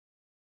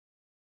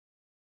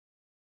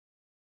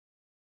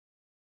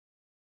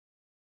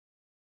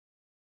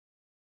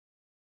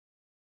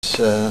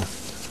is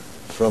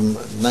from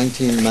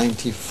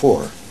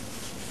 1994,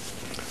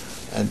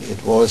 and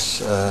it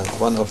was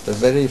one of the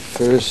very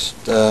first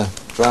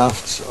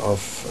drafts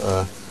of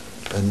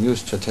a new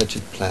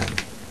strategic plan.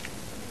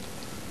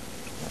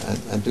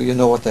 And do you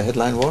know what the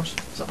headline was?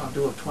 Something to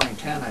do with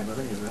 2010, I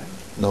believe, right?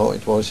 No,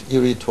 it was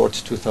IRRI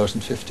towards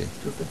 2050.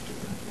 250.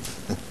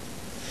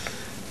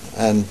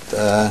 And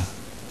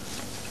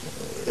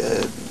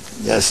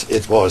yes,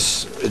 it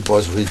was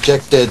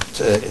rejected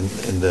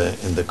in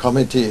the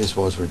committee. It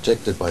was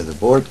rejected by the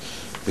board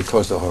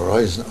because the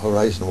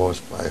horizon was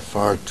by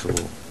far too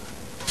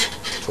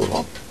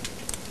long.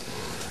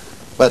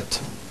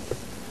 But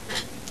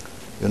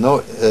you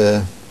know,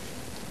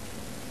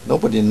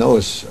 nobody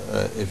knows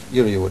if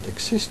IRRI would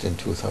exist in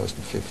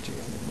 2050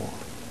 anymore.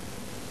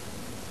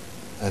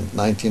 And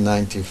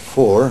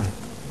 1994,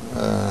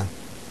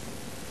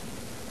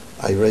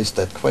 I raised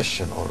that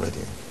question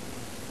already.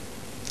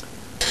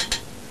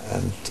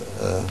 And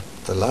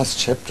the last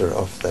chapter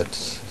of that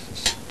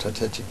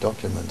strategic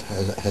document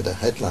had a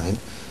headline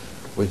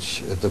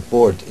which the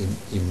board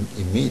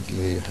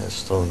immediately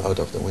has thrown out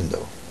of the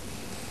window.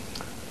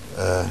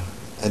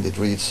 And it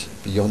reads,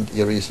 "Beyond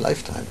IRRI's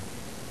lifetime."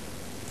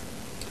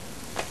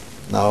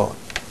 Now,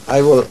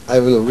 I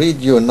will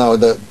read you now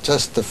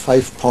just the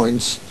 5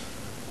 points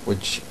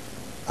which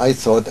I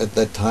thought at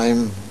that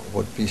time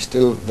would be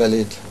still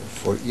valid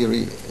for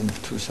IRRI in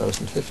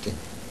 2015.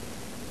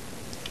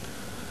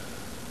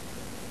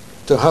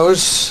 To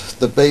house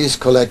the base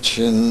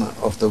collection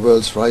of the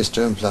world's rice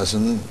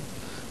germplasm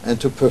and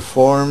to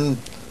perform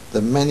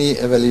the many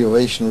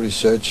evaluation,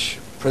 research,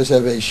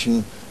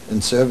 preservation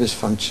and service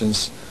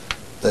functions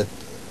that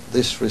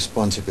this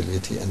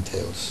responsibility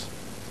entails.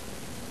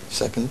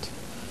 Second,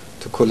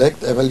 to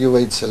collect,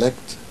 evaluate,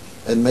 select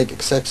and make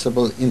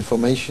accessible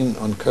information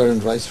on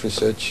current rice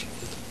research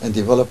and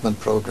development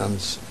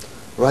programs,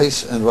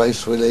 rice and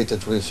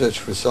rice-related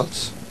research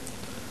results,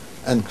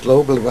 and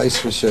global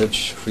rice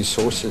research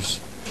resources,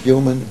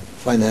 human,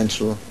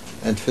 financial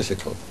and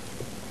physical.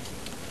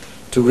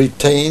 To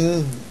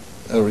retain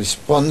a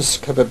response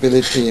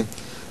capability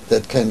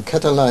that can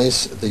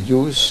catalyze the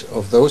use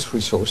of those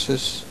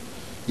resources,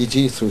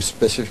 e.g. through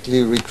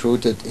specifically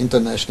recruited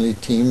international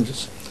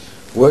teams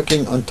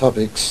working on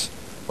topics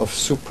of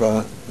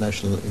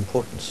supra-national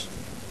importance.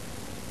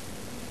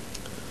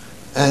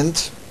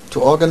 And to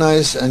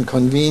organize and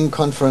convene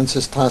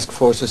conferences, task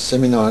forces,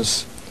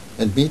 seminars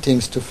and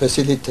meetings to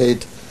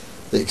facilitate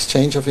the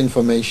exchange of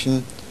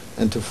information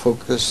and to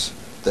focus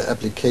the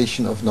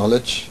application of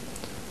knowledge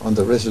on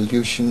the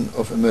resolution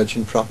of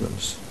emerging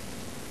problems.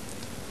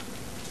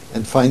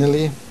 And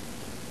finally,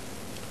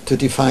 to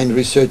define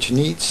research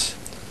needs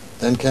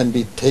that can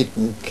be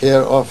taken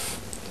care of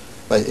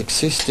by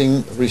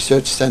existing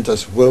research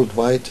centers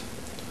worldwide,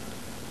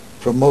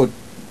 promote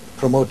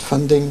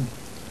funding,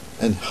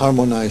 and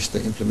harmonize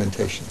the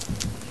implementation.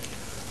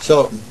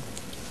 So,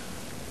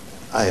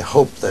 I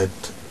hope that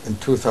in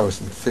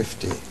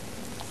 2050,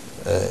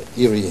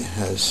 IRRI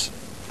has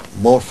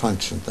more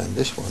functions than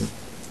this one,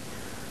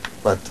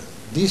 but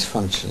these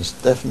functions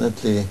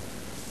definitely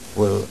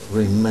will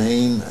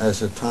remain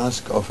as a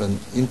task of an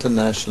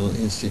international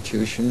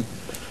institution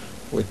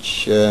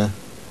which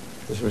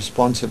is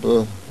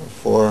responsible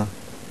for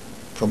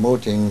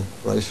promoting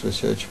rice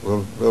research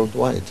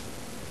worldwide.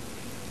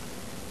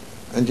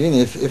 And then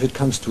if it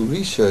comes to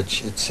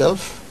research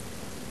itself,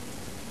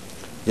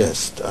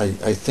 yes,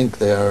 I think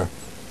they are,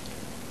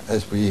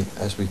 as we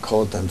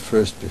called them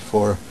first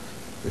before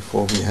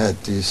we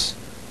had these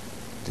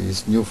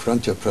new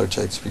frontier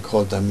projects, we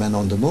called them Men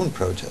on the Moon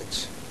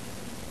projects.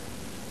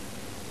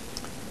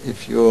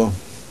 If you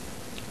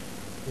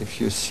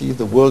see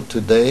the world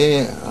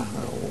today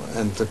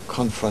and the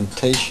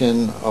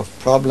confrontation of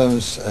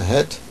problems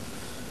ahead,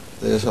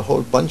 there's a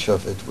whole bunch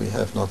of it we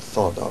have not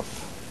thought of.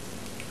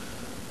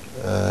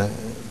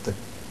 The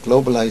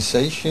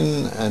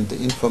globalization and the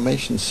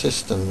information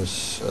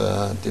systems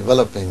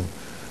developing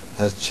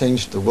has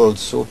changed the world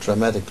so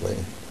dramatically.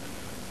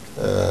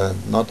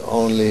 Not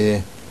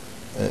only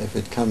if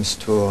it comes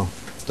to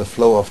the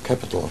flow of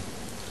capital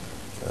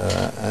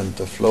and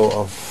the flow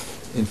of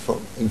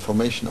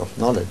information, of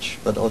knowledge,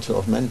 but also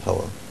of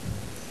manpower.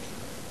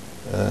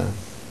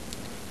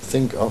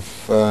 Think of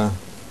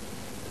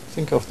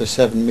the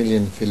 7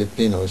 million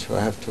Filipinos who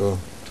have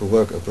to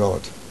work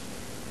abroad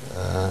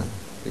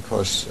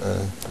because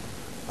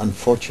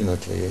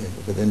unfortunately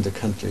within the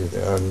country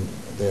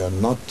there are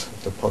not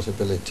the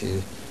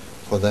possibility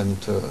for them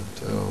to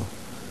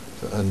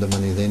earn the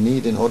money they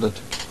need in order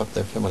to keep up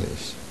their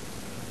families.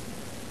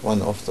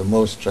 One of the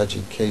most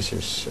tragic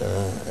cases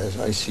as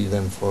I see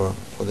them for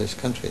this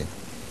country.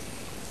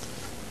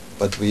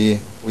 But we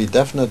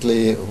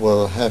definitely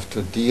will have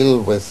to deal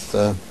with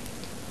a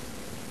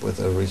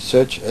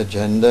research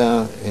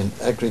agenda in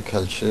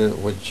agriculture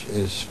which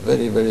is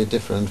very, very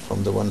different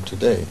from the one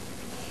today.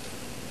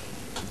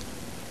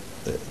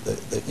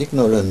 The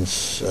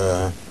ignorance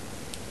on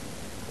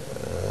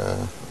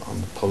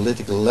the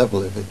political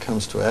level if it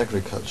comes to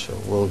agriculture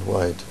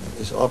worldwide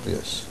is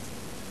obvious.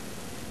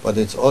 But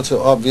it's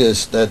also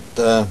obvious that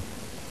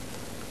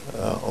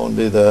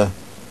only the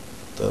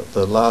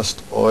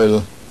last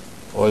oil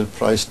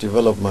price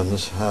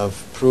developments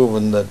have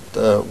proven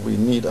that we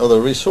need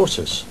other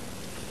resources.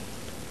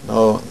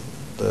 Now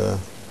the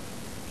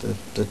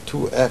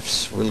two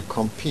F's will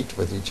compete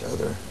with each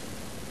other.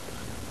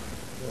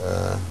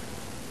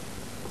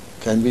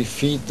 Can we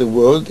feed the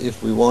world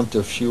if we want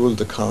to fuel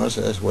the cars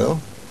as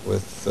well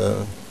with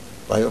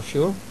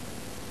biofuel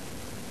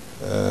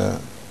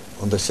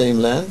on the same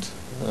land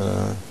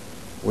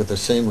with the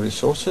same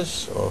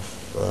resources of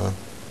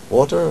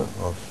water,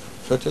 of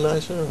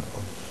fertilizer,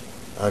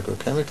 of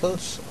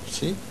agrochemicals, of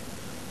seed?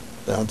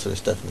 The answer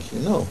is definitely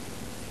no.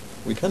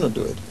 We cannot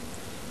do it.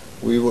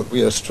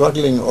 We are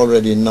struggling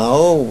already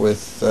now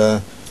with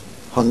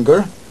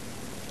hunger,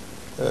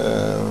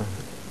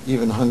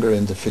 even hunger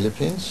in the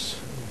Philippines,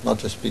 not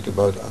to speak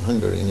about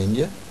hunger in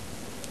India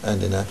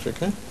and in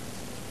Africa.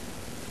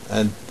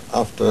 And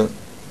after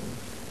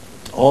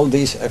all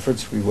these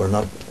efforts, we were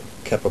not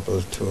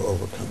capable to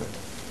overcome it.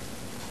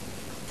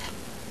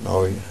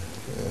 Now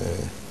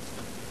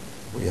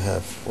we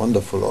have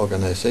wonderful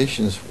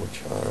organizations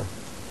which are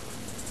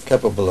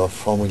capable of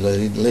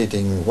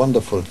formulating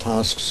wonderful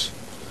tasks.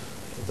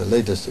 The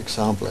latest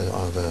example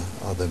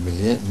are the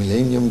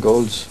Millennium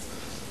Goals.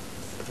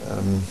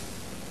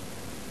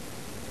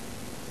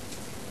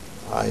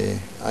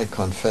 I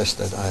confess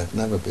that I have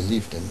never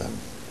believed in them.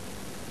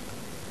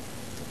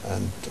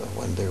 And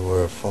when they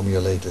were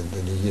formulated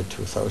in the year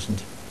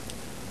 2000,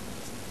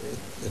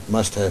 it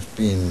must have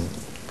been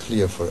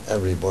clear for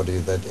everybody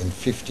that in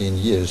 15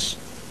 years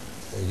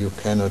you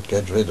cannot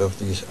get rid of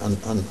these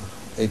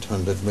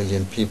 800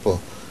 million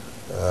people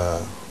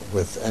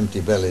with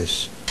empty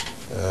bellies,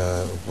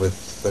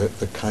 with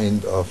the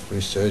kind of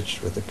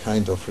research, with the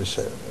kind of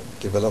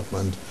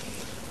development,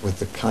 with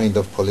the kind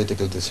of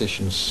political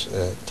decisions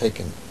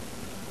taken.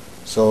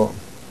 So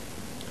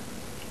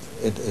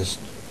it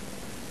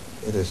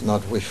is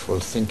not wishful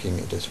thinking,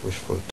 it is wishful